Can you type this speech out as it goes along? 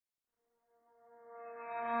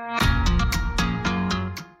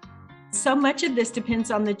so much of this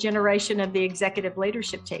depends on the generation of the executive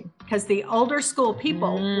leadership team, because the older school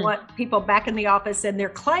people want people back in the office, and they're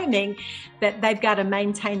claiming that they've got to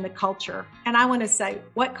maintain the culture. And I want to say,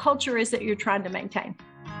 what culture is it you're trying to maintain?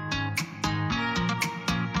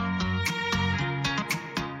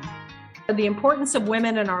 The importance of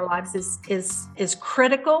women in our lives is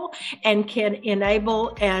critical and can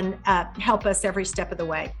enable and help us every step of the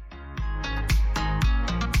way.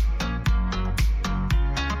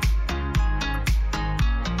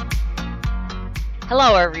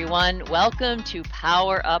 Hello, everyone. Welcome to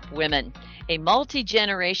Power Up Women, a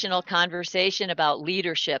multi-generational conversation about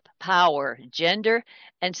leadership, power, gender,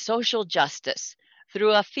 and social justice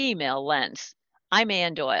through a female lens. I'm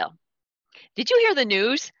Ann Doyle. Did you hear the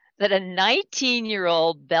news that a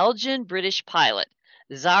 19-year-old Belgian-British pilot,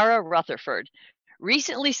 Zara Rutherford,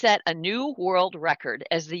 recently set a new world record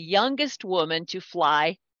as the youngest woman to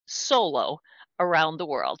fly solo around the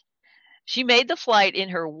world? She made the flight in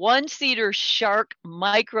her one-seater Shark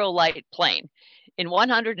microlight plane in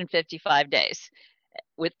 155 days,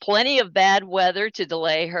 with plenty of bad weather to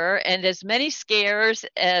delay her and as many scares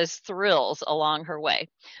as thrills along her way.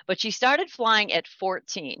 But she started flying at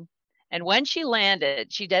 14, and when she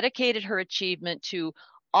landed, she dedicated her achievement to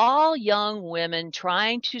all young women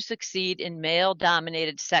trying to succeed in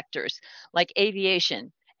male-dominated sectors like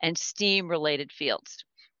aviation and STEAM-related fields,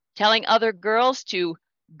 telling other girls to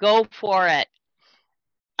go for it.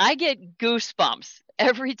 I get goosebumps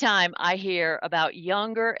every time I hear about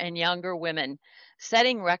younger and younger women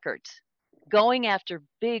setting records, going after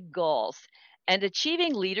big goals, and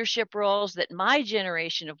achieving leadership roles that my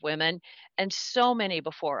generation of women and so many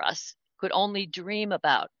before us could only dream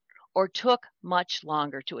about or took much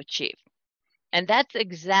longer to achieve. And that's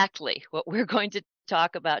exactly what we're going to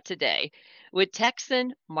talk about today with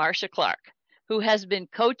Texan Marcia Clark, who has been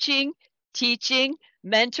coaching, teaching,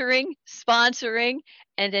 mentoring, sponsoring,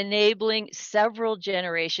 and enabling several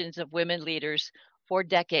generations of women leaders for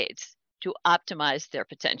decades to optimize their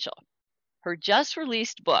potential. Her just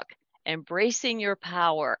released book, Embracing Your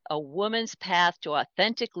Power, A Woman's Path to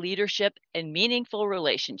Authentic Leadership and Meaningful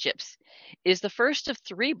Relationships, is the first of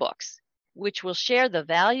 3 books, which will share the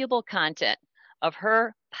valuable content of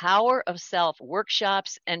her Power of Self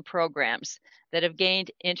workshops and programs that have gained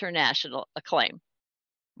international acclaim.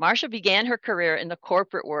 Marcia began her career in the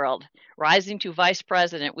corporate world, rising to vice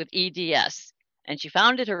president with EDS, and she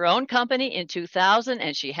founded her own company in 2000,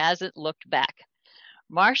 and she hasn't looked back.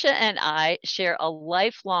 Marcia and I share a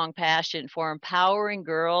lifelong passion for empowering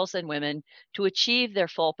girls and women to achieve their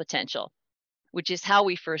full potential, which is how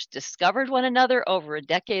we first discovered one another over a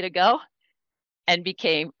decade ago and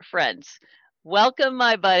became friends. Welcome,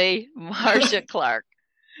 my buddy, Marcia Clark.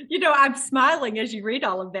 You know, I'm smiling as you read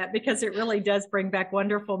all of that, because it really does bring back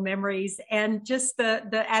wonderful memories and just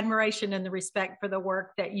the admiration and the respect for the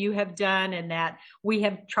work that you have done and that we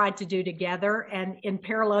have tried to do together and in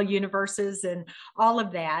parallel universes and all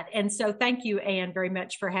of that. And so thank you, Ann, very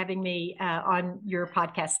much for having me on your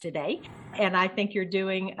podcast today. And I think you're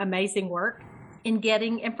doing amazing work in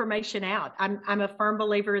getting information out. I'm a firm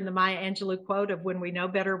believer in the Maya Angelou quote of when we know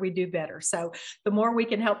better, we do better. So the more we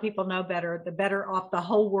can help people know better, the better off the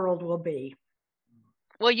whole world will be.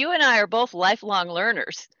 Well, you and I are both lifelong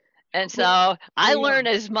learners. And so I learn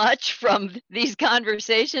as much from these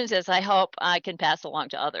conversations as I hope I can pass along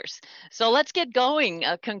to others. So let's get going.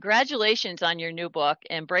 Congratulations on your new book,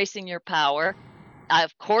 Embracing Your Power.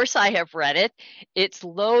 Of course, I have read it. It's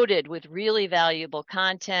loaded with really valuable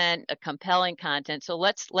content, compelling content. So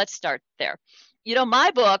let's start there. You know, my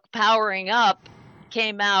book, Powering Up,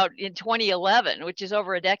 came out in 2011, which is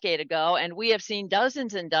over a decade ago, and we have seen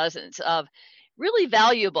dozens and dozens of really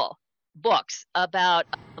valuable books about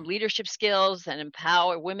leadership skills and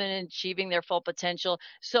empower women achieving their full potential.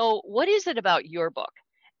 So what is it about your book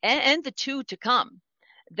and the 2 to come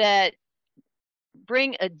that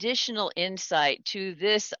bring additional insight to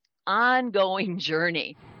this ongoing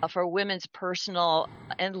journey for women's personal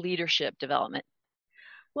and leadership development?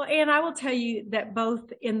 Well, Ann, I will tell you that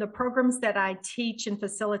both in the programs that I teach and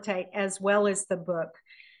facilitate, as well as the book,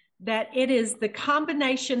 that it is the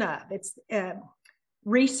combination of it's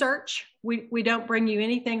research. We don't bring you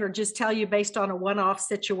anything or just tell you based on a one-off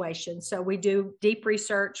situation. So we do deep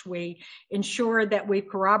research. We ensure that we've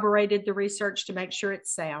corroborated the research to make sure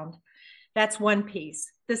it's sound. That's one piece.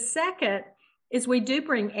 The second is we do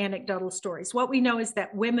bring anecdotal stories. What we know is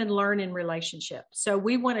that women learn in relationships. So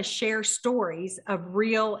we want to share stories of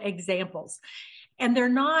real examples. And they're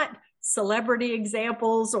not celebrity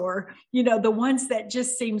examples or, the ones that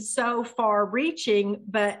just seem so far reaching,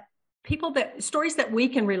 but stories that we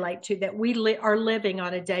can relate to, that we are living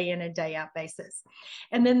on a day in and day out basis.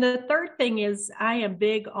 And then the third thing is I am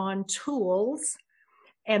big on tools.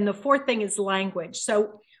 And the fourth thing is language.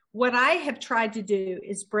 So what I have tried to do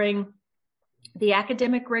is bring the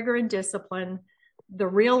academic rigor and discipline, the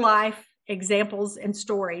real life examples and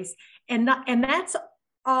stories, and that's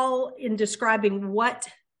all in describing what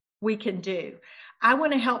we can do. I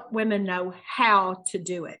want to help women know how to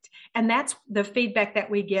do it. And that's the feedback that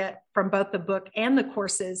we get from both the book and the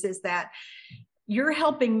courses, is that you're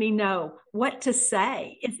helping me know what to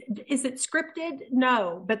say. Is it scripted?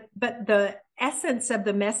 No, but the essence of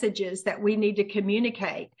the messages that we need to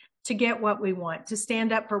communicate to get what we want, to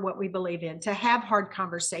stand up for what we believe in, to have hard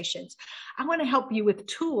conversations. I want to help you with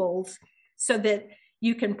tools so that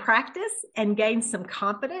you can practice and gain some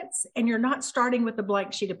confidence, and you're not starting with a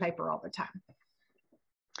blank sheet of paper all the time.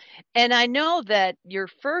 And I know that your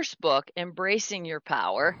first book, Embracing Your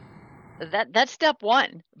Power, that's step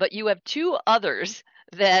one, but you have two others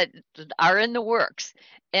that are in the works.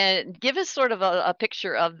 And give us sort of a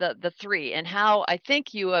picture of the three, and how I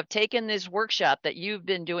think you have taken this workshop that you've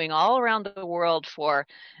been doing all around the world for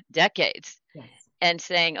decades, yes, and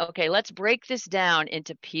saying, okay, let's break this down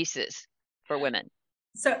into pieces for women.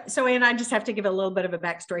 So Ann, I just have to give a little bit of a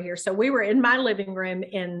backstory here. So we were in my living room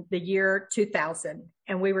in the year 2000,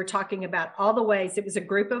 and we were talking about all the ways. It was a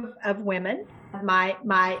group of women,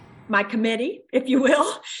 my committee, if you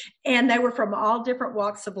will, and they were from all different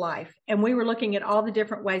walks of life. And we were looking at all the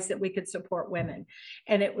different ways that we could support women.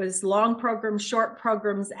 And it was long programs, short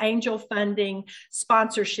programs, angel funding,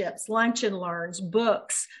 sponsorships, lunch and learns,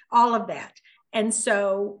 books, all of that. And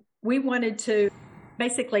so we wanted to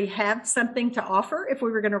basically have something to offer if we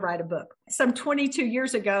were going to write a book. Some 22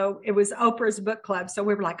 years ago, it was Oprah's book club. So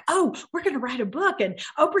we were like, oh, we're going to write a book, and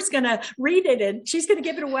Oprah's going to read it, and she's going to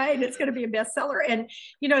give it away, and it's going to be a bestseller. And,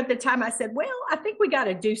 at the time I said, well, I think we got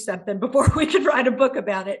to do something before we could write a book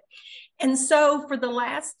about it. And so for the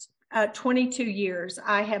last 22 years,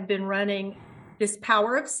 I have been running this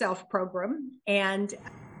Power of Self program, and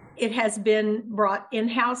it has been brought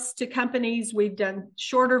in-house to companies. We've done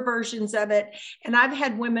shorter versions of it. And I've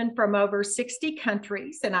had women from over 60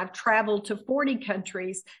 countries, and I've traveled to 40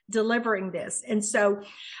 countries delivering this. And so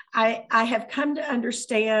I have come to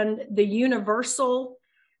understand the universal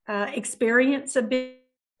experience of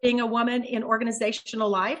being a woman in organizational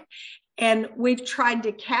life. And we've tried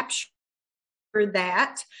to capture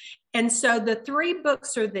that. And so the three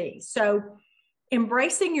books are these. So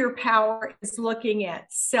Embracing Your Power is looking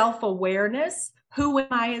at self-awareness. Who am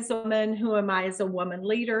I as a woman? Who am I as a woman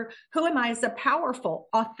leader? Who am I as a powerful,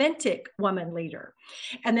 authentic woman leader?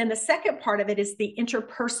 And then the second part of it is the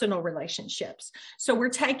interpersonal relationships. So we're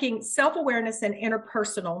taking self-awareness and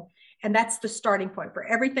interpersonal, and that's the starting point for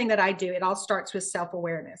everything that I do. It all starts with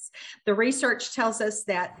self-awareness. The research tells us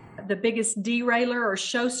that the biggest derailer or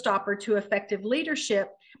showstopper to effective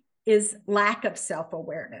leadership is lack of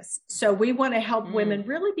self-awareness. So we want to help women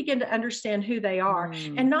really begin to understand who they are,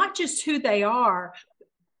 and not just who they are,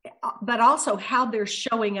 but also how they're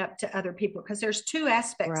showing up to other people, because there's two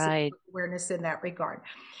aspects of awareness in that regard.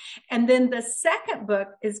 And then the second book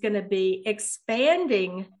is going to be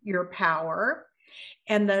Expanding Your Power.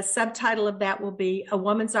 And the subtitle of that will be A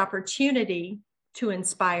Woman's Opportunity to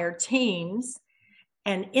Inspire Teams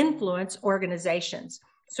and Influence Organizations.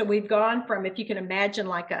 So we've gone from, if you can imagine,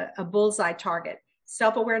 like a bullseye target,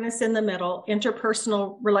 self-awareness in the middle,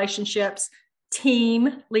 interpersonal relationships,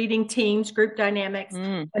 leading teams, group dynamics,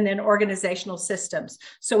 and then organizational systems.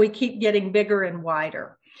 So we keep getting bigger and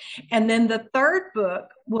wider. And then the third book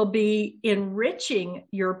will be Enriching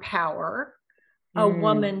Your Power, A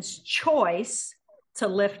Woman's Choice to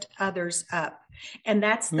Lift Others Up. And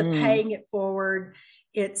that's the paying it forward.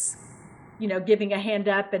 It's giving a hand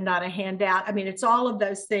up and not a handout. I mean, it's all of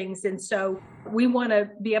those things. And so we want to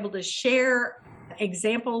be able to share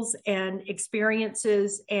examples and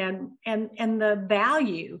experiences and the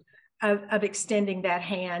value of extending that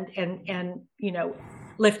hand and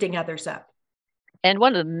lifting others up. And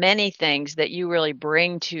one of the many things that you really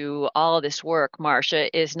bring to all of this work, Marsha,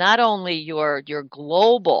 is not only your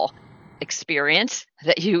global experience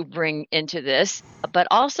that you bring into this, but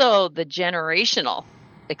also the generational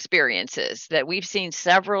experiences that we've seen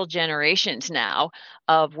several generations now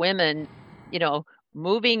of women,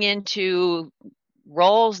 moving into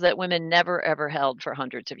roles that women never ever held for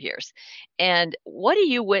hundreds of years. And what do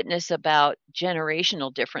you witness about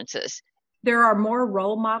generational differences? There are more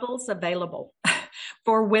role models available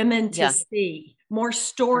for women to see, more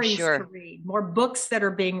stories to read, more books that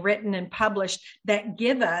are being written and published that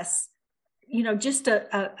give us, just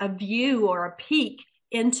a view or a peek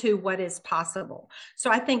into what is possible.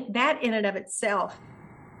 So I think that in and of itself,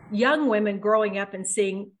 young women growing up and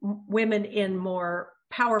seeing women in more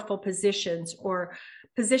powerful positions or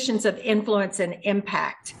positions of influence and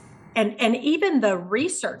impact, and even the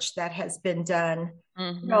research that has been done.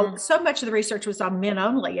 So much of the research was on men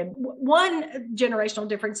only. And one generational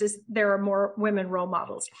difference is there are more women role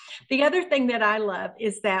models. The other thing that I love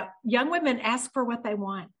is that young women ask for what they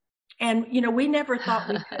want. And, we never thought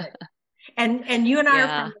we could. And you and I are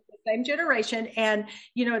from the same generation. And,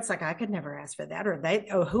 it's like, I could never ask for that.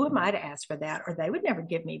 Or who am I to ask for that? Or they would never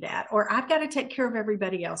give me that. Or I've got to take care of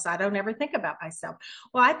everybody else. I don't ever think about myself.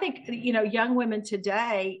 Well, I think, young women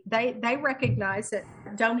today, they recognize that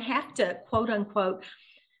don't have to, quote unquote,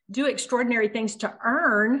 do extraordinary things to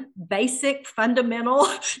earn basic, fundamental,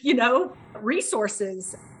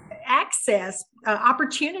 resources, access,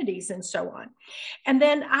 opportunities, and so on. And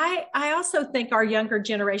then I also think our younger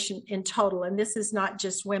generation in total, and this is not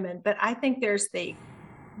just women, but I think there's the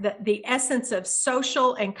essence of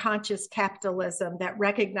social and conscious capitalism that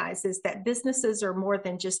recognizes that businesses are more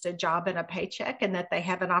than just a job and a paycheck, and that they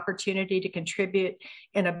have an opportunity to contribute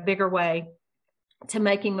in a bigger way to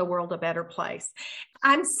making the world a better place.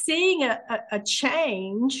 I'm seeing a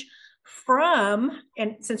change from,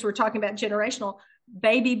 and since we're talking about generational,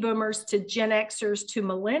 baby boomers to Gen Xers to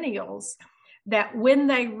millennials, that when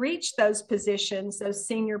they reach those positions, those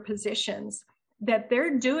senior positions, that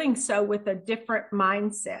they're doing so with a different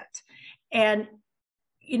mindset. And,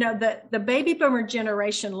 the baby boomer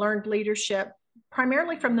generation learned leadership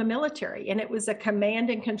primarily from the military, and it was a command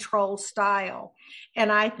and control style. And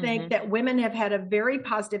I think that women have had a very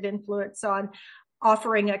positive influence on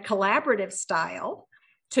offering a collaborative style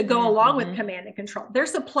to go along with command and control.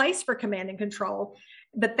 There's a place for command and control,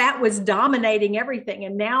 but that was dominating everything.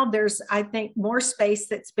 And now there's, I think, more space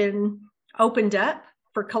that's been opened up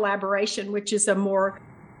for collaboration, which is a more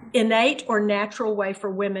innate or natural way for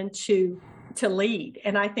women to lead.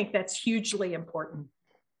 And I think that's hugely important.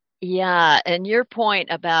 Yeah. And your point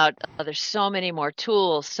about there's so many more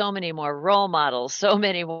tools, so many more role models, so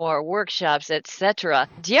many more workshops, etc.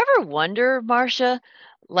 Do you ever wonder, Marcia,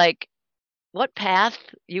 like what path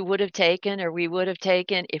you would have taken or we would have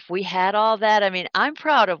taken if we had all that? I mean, I'm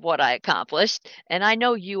proud of what I accomplished, and I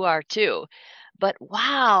know you are too. But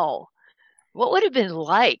wow, what would have been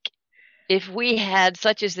like if we had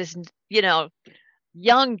such as this,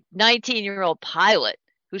 young 19-year-old pilot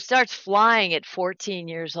who starts flying at 14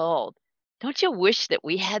 years old? Don't you wish that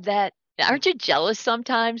we had that? Aren't you jealous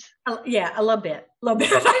sometimes? Yeah, a little bit. Well,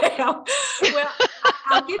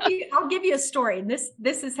 I'll give you a story. And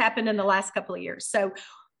this has happened in the last couple of years. So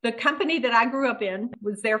the company that I grew up in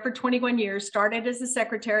was there for 21 years, started as a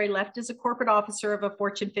secretary, left as a corporate officer of a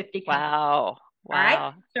Fortune 50 company. Wow. All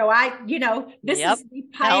right. So this is the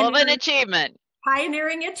hell of an achievement.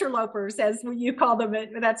 Pioneering interlopers, as you call them.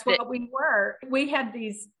 That's what we were. We had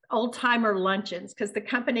these old timer luncheons because the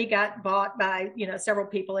company got bought by, several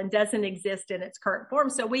people and doesn't exist in its current form.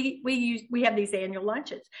 So we have these annual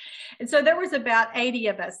luncheons. And so there was about 80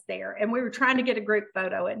 of us there, and we were trying to get a group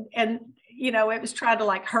photo, and it was trying to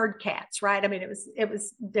like herd cats, right? I mean, it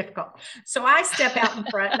was difficult. So I step out in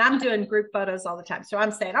front, and I'm doing group photos all the time. So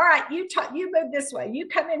I'm saying, all right, you move this way, you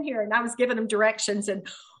come in here. And I was giving them directions, and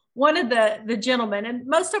one of the gentlemen, and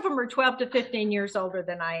most of them are 12 to 15 years older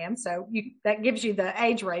than I am. So that gives you the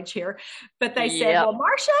age range here. But they said, well,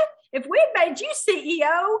 Marcia, if we had made you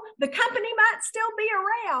CEO, the company might still be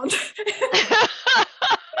around.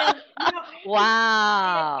 And,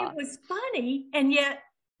 wow. It was funny. And yet,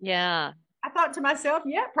 I thought to myself,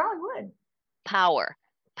 yeah, it probably would.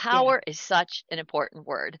 Power is such an important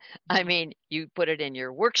word. I mean, you put it in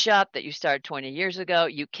your workshop that you started 20 years ago.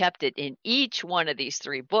 You kept it in each one of these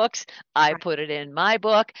 3 books. I put it in my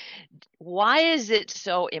book. Why is it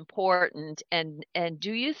so important? And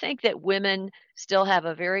do you think that women still have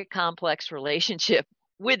a very complex relationship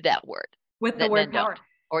with that word? With the word power?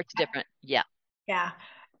 Or it's different? Yeah. Yeah.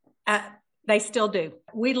 They still do.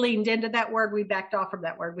 We leaned into that word. We backed off from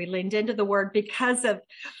that word. We leaned into the word because of,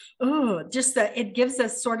 it gives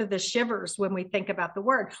us sort of the shivers when we think about the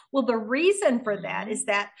word. Well, the reason for that is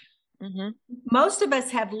that most of us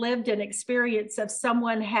have lived an experience of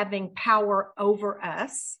someone having power over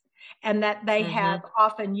us, and that they have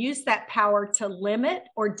often used that power to limit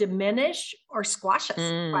or diminish or squash us,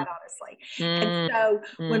 quite honestly. And so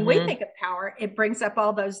when we think of power, it brings up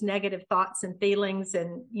all those negative thoughts and feelings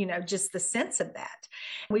and, just the sense of that.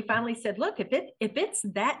 We finally said, look, if it's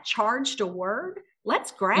that charged a word,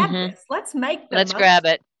 let's grab this. Let's grab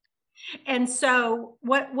it. And so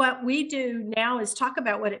what we do now is talk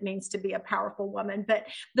about what it means to be a powerful woman. But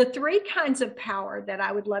the three kinds of power that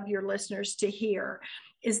I would love your listeners to hear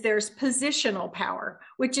is there's positional power,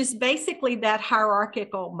 which is basically that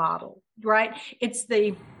hierarchical model, right? It's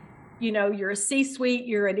the, you're a C-suite,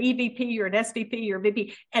 you're an EVP, you're an SVP, you're a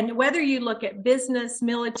VP. And whether you look at business,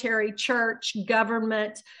 military, church,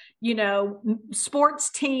 government, sports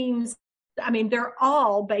teams, I mean, they're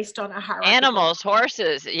all based on a hierarchy. Animals,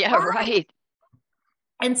 horses. Yeah, right.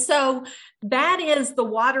 And so that is the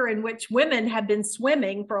water in which women have been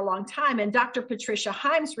swimming for a long time. And Dr. Patricia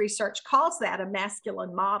Himes' research calls that a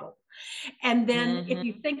masculine model. And then if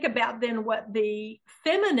you think about then what the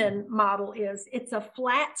feminine model is, it's a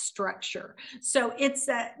flat structure. So it's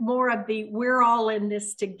more of the, we're all in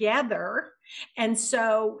this together. And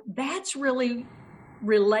so that's really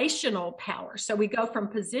relational power. So we go from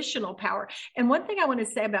positional power. And one thing I want to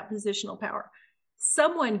say about positional power,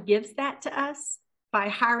 someone gives that to us by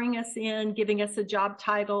hiring us in, giving us a job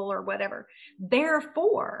title or whatever.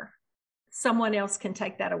 Therefore, someone else can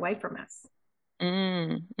take that away from us.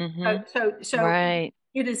 So right.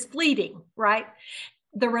 It is fleeting, right?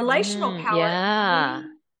 The relational power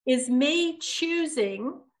is me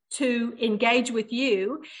choosing to engage with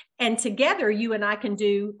you, and together you and I can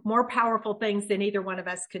do more powerful things than either one of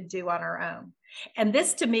us could do on our own. And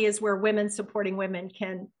this to me is where women supporting women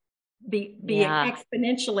can be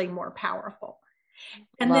exponentially more powerful.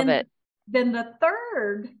 And then the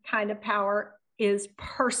third kind of power is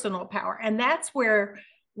personal power. And that's where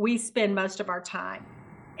we spend most of our time.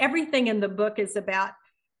 Everything in the book is about,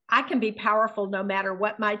 I can be powerful no matter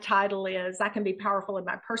what my title is. I can be powerful in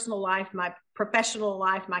my personal life, my professional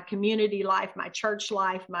life, my community life, my church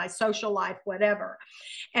life, my social life, whatever.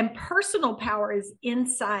 And personal power is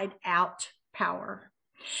inside out power.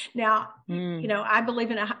 Now, I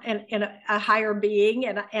believe in a higher being,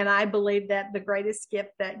 and I believe that the greatest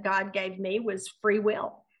gift that God gave me was free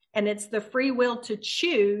will. And it's the free will to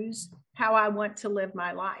choose how I want to live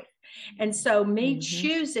my life. And so me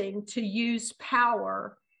choosing to use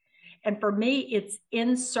power, and for me, it's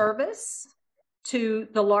in service to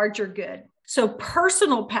the larger good. So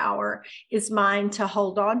personal power is mine to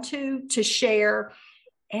hold on to share,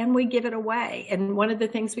 and we give it away. And one of the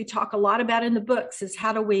things we talk a lot about in the books is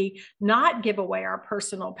how do we not give away our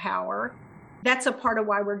personal power? That's a part of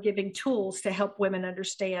why we're giving tools to help women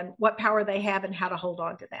understand what power they have and how to hold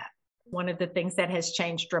on to that. One of the things that has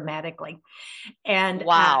changed dramatically. And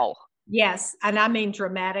wow. Yes. And I mean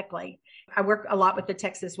dramatically. I work a lot with the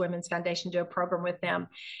Texas Women's Foundation, do a program with them.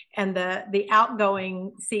 And the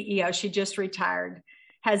outgoing CEO, she just retired,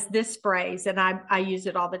 has this phrase, and I use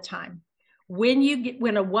it all the time.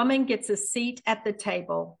 When a woman gets a seat at the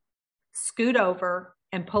table, scoot over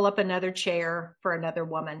and pull up another chair for another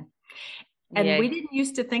woman. And we didn't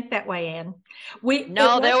used to think that way, Ann.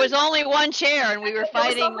 There was only one chair, and we were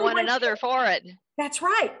fighting one another for it. That's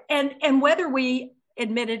right. And whether we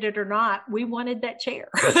admitted it or not, we wanted that chair,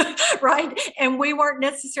 right? And we weren't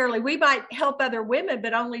necessarily, we might help other women,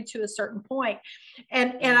 but only to a certain point.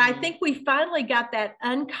 And I think we finally got that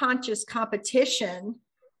unconscious competition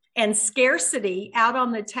and scarcity out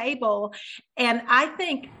on the table. And I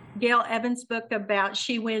think Gail Evans' book about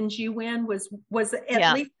She Wins, You Win was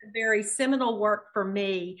at least a very seminal work for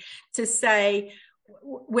me to say,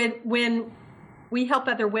 when we help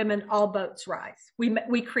other women, all boats rise.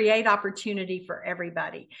 We create opportunity for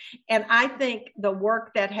everybody. And I think the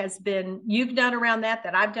work that you've done around that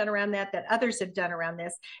I've done around that others have done around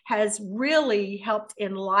this, has really helped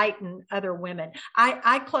enlighten other women.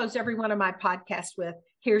 I close every one of my podcasts with,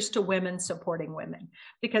 here's to women supporting women,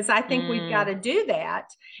 because I think we've got to do that.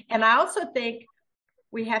 And I also think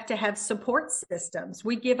we have to have support systems.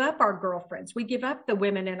 We give up our girlfriends. We give up the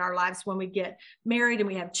women in our lives when we get married and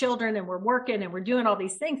we have children and we're working and we're doing all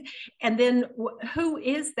these things. And then who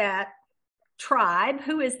is that tribe?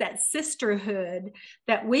 Who is that sisterhood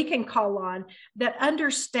that we can call on that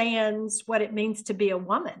understands what it means to be a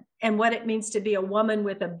woman and what it means to be a woman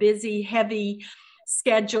with a busy, heavy,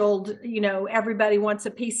 scheduled, everybody wants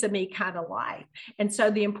a piece of me kind of life. And so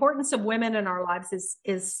the importance of women in our lives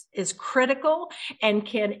is critical and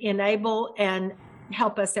can enable and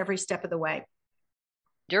help us every step of the way.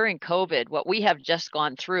 During COVID, what we have just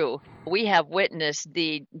gone through, we have witnessed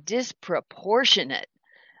the disproportionate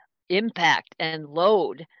impact and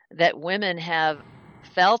load that women have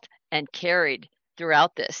felt and carried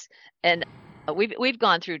throughout this. And we've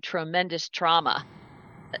gone through tremendous trauma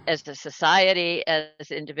as a society, as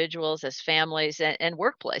individuals, as families, and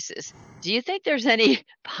workplaces. Do you think there's any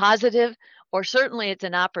positive, or certainly it's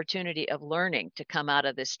an opportunity of learning to come out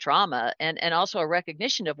of this trauma, and also a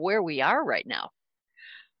recognition of where we are right now?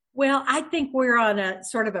 Well, I think we're on a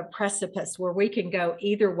sort of a precipice where we can go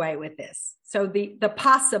either way with this. So the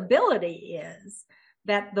possibility is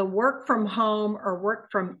that the work from home or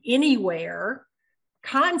work from anywhere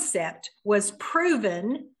concept was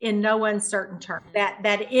proven in no uncertain terms, that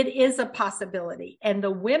it is a possibility. And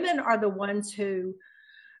the women are the ones who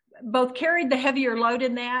both carried the heavier load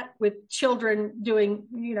in that, with children doing,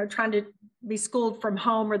 trying to be schooled from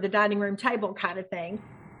home or the dining room table kind of thing.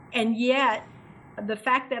 And yet the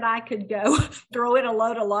fact that I could go throw in a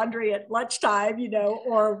load of laundry at lunchtime,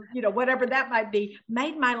 or, whatever that might be,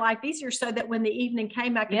 made my life easier, so that when the evening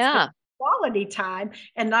came, I could spend quality time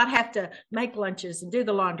and not have to make lunches and do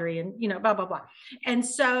the laundry and, blah, blah, blah. And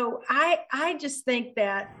so I just think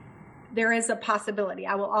that there is a possibility.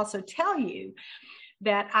 I will also tell you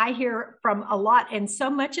that I hear from a lot, and so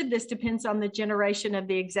much of this depends on the generation of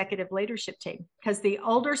the executive leadership team, because the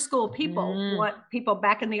older school people want people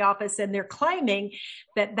back in the office, and they're claiming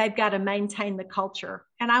that they've got to maintain the culture.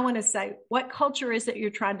 And I want to say, what culture is it you're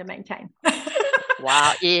trying to maintain?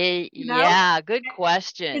 Wow. Yeah, good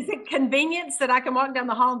question. Is it convenience that I can walk down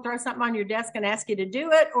the hall and throw something on your desk and ask you to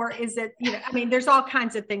do it? Or is it, there's all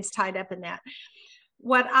kinds of things tied up in that.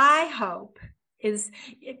 What I hope is,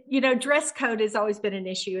 dress code has always been an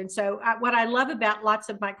issue. And so what I love about lots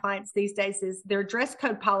of my clients these days is their dress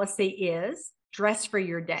code policy is dress for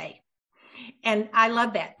your day. And I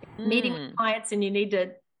love that. Meeting with clients and you need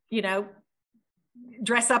to,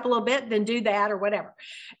 dress up a little bit, then do that or whatever.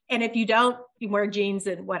 And if you don't, you wear jeans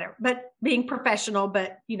and whatever, but being professional,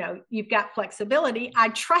 but you've got flexibility. I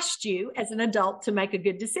trust you as an adult to make a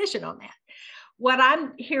good decision on that. What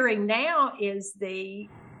I'm hearing now is the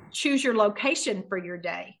choose your location for your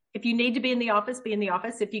day. If you need to be in the office, be in the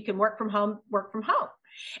office. If you can work from home, work from home.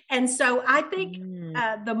 And so I think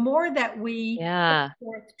the more that we put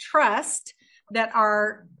forth trust that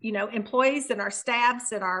our, employees and our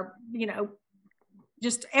staffs and our,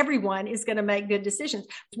 just everyone is going to make good decisions.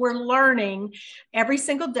 We're learning every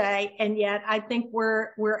single day. And yet I think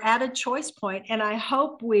we're at a choice point, and I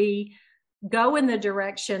hope we go in the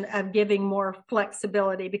direction of giving more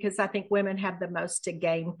flexibility, because I think women have the most to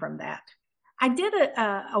gain from that. I did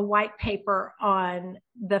a white paper on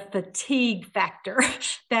the fatigue factor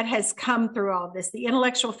that has come through all this, the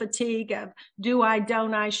intellectual fatigue of do I,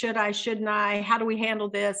 don't I, should I, shouldn't I, how do we handle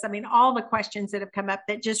this? All the questions that have come up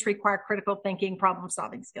that just require critical thinking, problem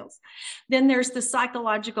solving skills. Then there's the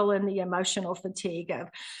psychological and the emotional fatigue of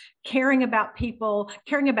caring about people,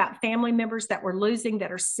 caring about family members that we're losing,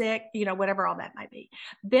 that are sick, whatever all that might be.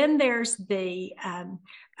 Then there's the,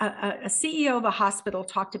 a CEO of a hospital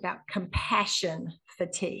talked about compassion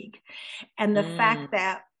fatigue, and the fact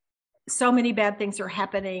that so many bad things are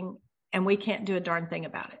happening and we can't do a darn thing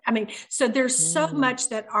about it. So there's so much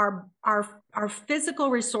that our physical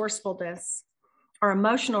resourcefulness, our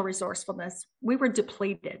emotional resourcefulness, we were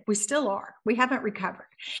depleted. We still are. We haven't recovered.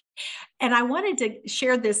 And I wanted to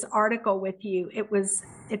share this article with you.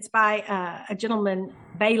 It's by a gentleman,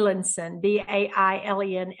 Bailenson,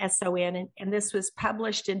 Bailenson, and this was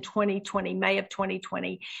published in 2020, May of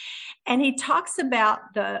 2020. And he talks about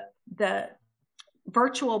the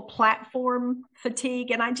virtual platform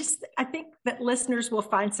fatigue. And I think that listeners will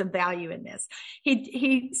find some value in this.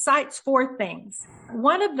 He cites 4 things.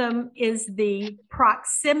 One of them is the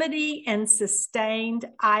proximity and sustained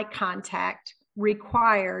eye contact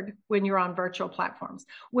required when you're on virtual platforms.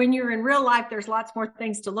 When you're in real life, there's lots more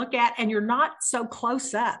things to look at, and you're not so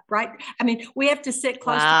close up, right? We have to sit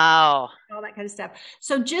close to all that kind of stuff.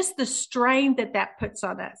 So just the strain that puts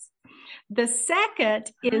on us. The second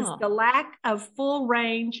is the lack of full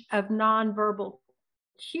range of nonverbal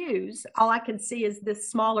cues. All I can see is this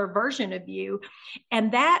smaller version of you,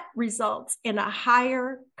 and that results in a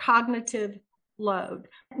higher cognitive load.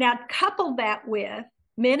 Now, couple that with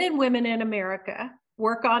men and women in America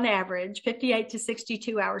work on average 58 to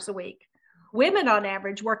 62 hours a week. Women on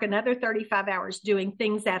average work another 35 hours doing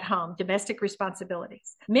things at home, domestic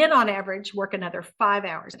responsibilities. Men on average work another 5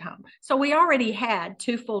 hours at home. So we already had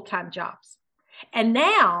 2 full-time jobs. And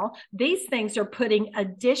now these things are putting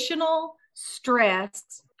additional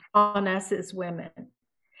stress on us as women.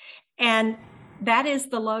 And that is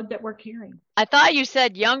the load that we're carrying. I thought you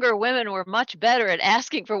said younger women were much better at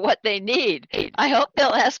asking for what they need. I hope they'll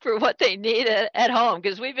ask for what they need at home,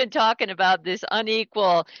 because we've been talking about this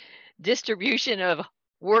unequal distribution of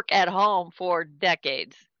work at home for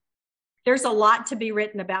decades. There's a lot to be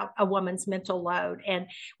written about a woman's mental load, and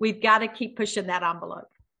we've got to keep pushing that envelope.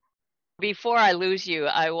 Before I lose you,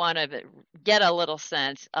 I want to get a little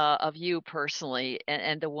sense of you personally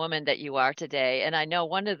and the woman that you are today. And I know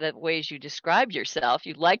one of the ways you described yourself,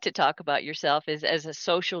 you'd like to talk about yourself, is as a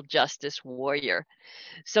social justice warrior.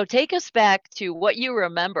 So take us back to what you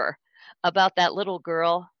remember about that little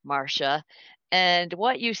girl, Marcia, and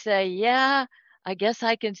what you say, yeah, I guess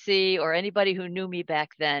I can see, or anybody who knew me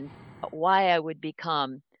back then, why I would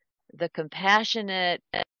become the compassionate,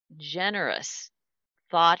 generous,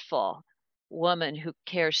 thoughtful woman who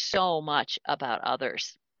cares so much about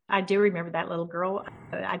others. I do remember that little girl.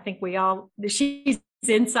 I think she's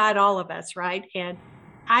inside all of us, right? And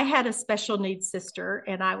I had a special needs sister,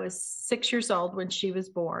 and I was 6 years old when she was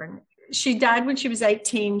born. She died when she was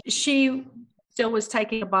 18. She still was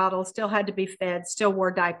taking a bottle, still had to be fed, still wore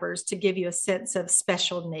diapers, to give you a sense of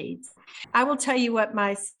special needs. I will tell you what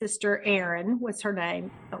my sister Erin was her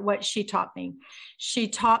name, what she taught me. She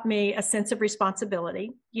taught me a sense of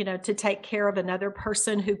responsibility, to take care of another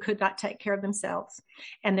person who could not take care of themselves.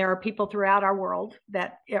 And there are people throughout our world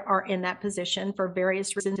that are in that position for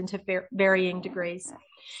various reasons and to varying degrees.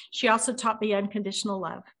 She also taught me unconditional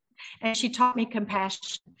love, and she taught me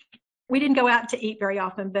compassion. We didn't go out to eat very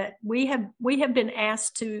often, but we have been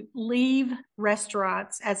asked to leave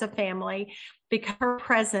restaurants as a family because her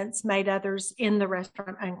presence made others in the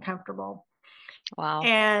restaurant uncomfortable. Wow.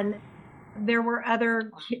 And there were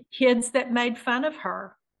other kids that made fun of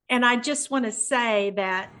her. And I just want to say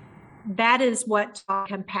that is what taught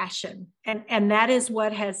compassion. And that is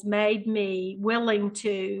what has made me willing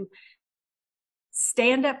to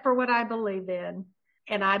stand up for what I believe in.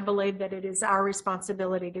 And I believe that it is our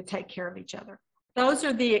responsibility to take care of each other. Those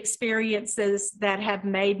are the experiences that have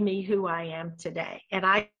made me who I am today. And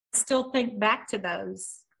I still think back to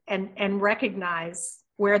those and recognize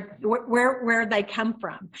where they come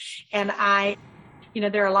from. And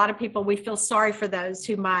there are a lot of people, we feel sorry for those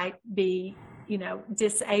who might be,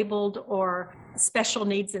 disabled or special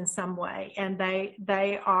needs in some way. And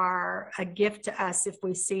they are a gift to us if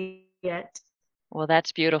we see it. Well,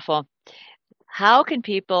 that's beautiful. How can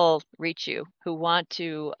people reach you who want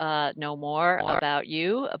to know more about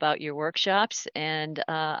you, about your workshops, and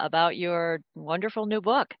about your wonderful new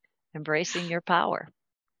book, Embracing Your Power?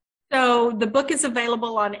 So the book is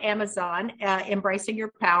available on Amazon, Embracing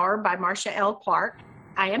Your Power by Marcia L. Clark.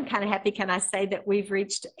 I am kind of happy, can I say, that we've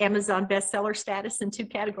reached Amazon bestseller status in 2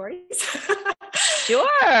 categories.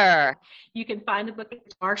 Sure. You can find the book at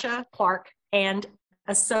Marcia Clark and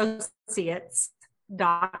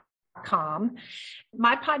Associates.com.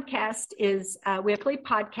 My podcast is a weekly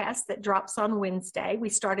podcast that drops on Wednesday. We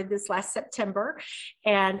started this last September,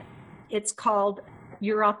 and it's called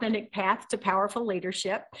Your Authentic Path to Powerful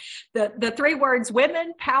Leadership. The 3 words,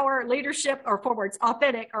 women, power, leadership, or 4 words,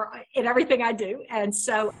 authentic, are in everything I do. And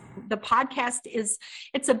so the podcast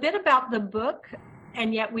it's a bit about the book,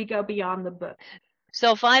 and yet we go beyond the book.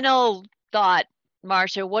 So final thought,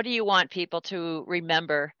 Marcia, what do you want people to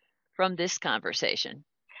remember from this conversation?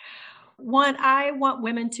 1, I want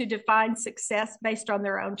women to define success based on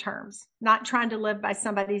their own terms, not trying to live by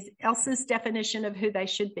somebody else's definition of who they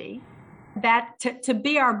should be. That to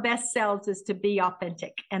be our best selves is to be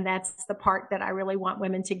authentic. And that's the part that I really want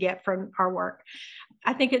women to get from our work.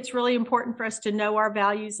 I think it's really important for us to know our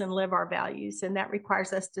values and live our values. And that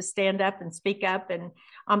requires us to stand up and speak up, and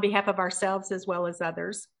on behalf of ourselves as well as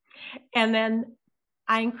others. And then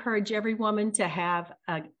I encourage every woman to have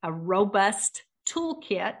a robust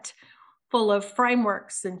toolkit full of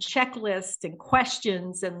frameworks and checklists and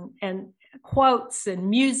questions and quotes and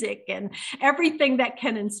music and everything that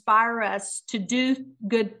can inspire us to do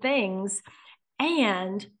good things.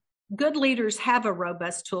 And good leaders have a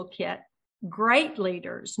robust toolkit. Great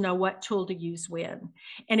leaders know what tool to use when.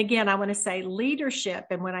 And again, I want to say leadership,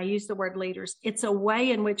 and when I use the word leaders, it's a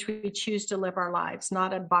way in which we choose to live our lives,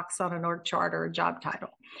 not a box on an org chart or a job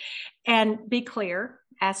title. And be clear,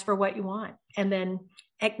 ask for what you want, and then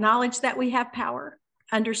acknowledge that we have power,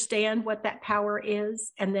 understand what that power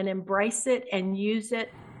is, and then embrace it and use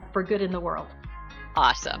it for good in the world.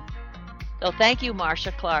 Awesome. So thank you,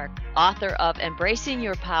 Marcia Clark, author of Embracing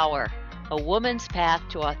Your Power, A Woman's Path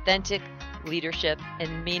to Authentic Leadership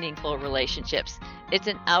and Meaningful Relationships. It's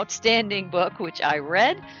an outstanding book, which I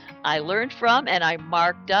read, I learned from, and I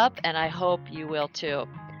marked up, and I hope you will too.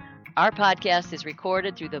 Our podcast is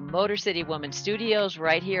recorded through the Motor City Woman Studios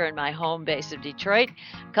right here in my home base of Detroit.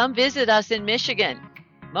 Come visit us in Michigan.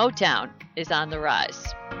 Motown is on the rise.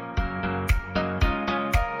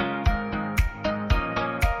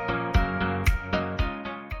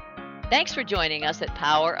 Thanks for joining us at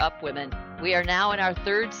Power Up Women. We are now in our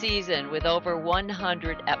 3rd season with over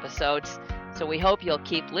 100 episodes. So we hope you'll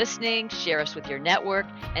keep listening, share us with your network,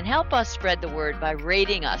 and help us spread the word by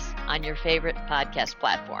rating us on your favorite podcast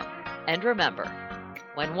platform. And remember,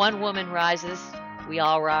 when one woman rises, we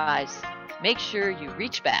all rise. Make sure you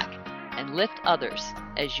reach back and lift others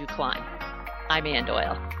as you climb. I'm Ann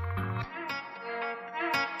Doyle.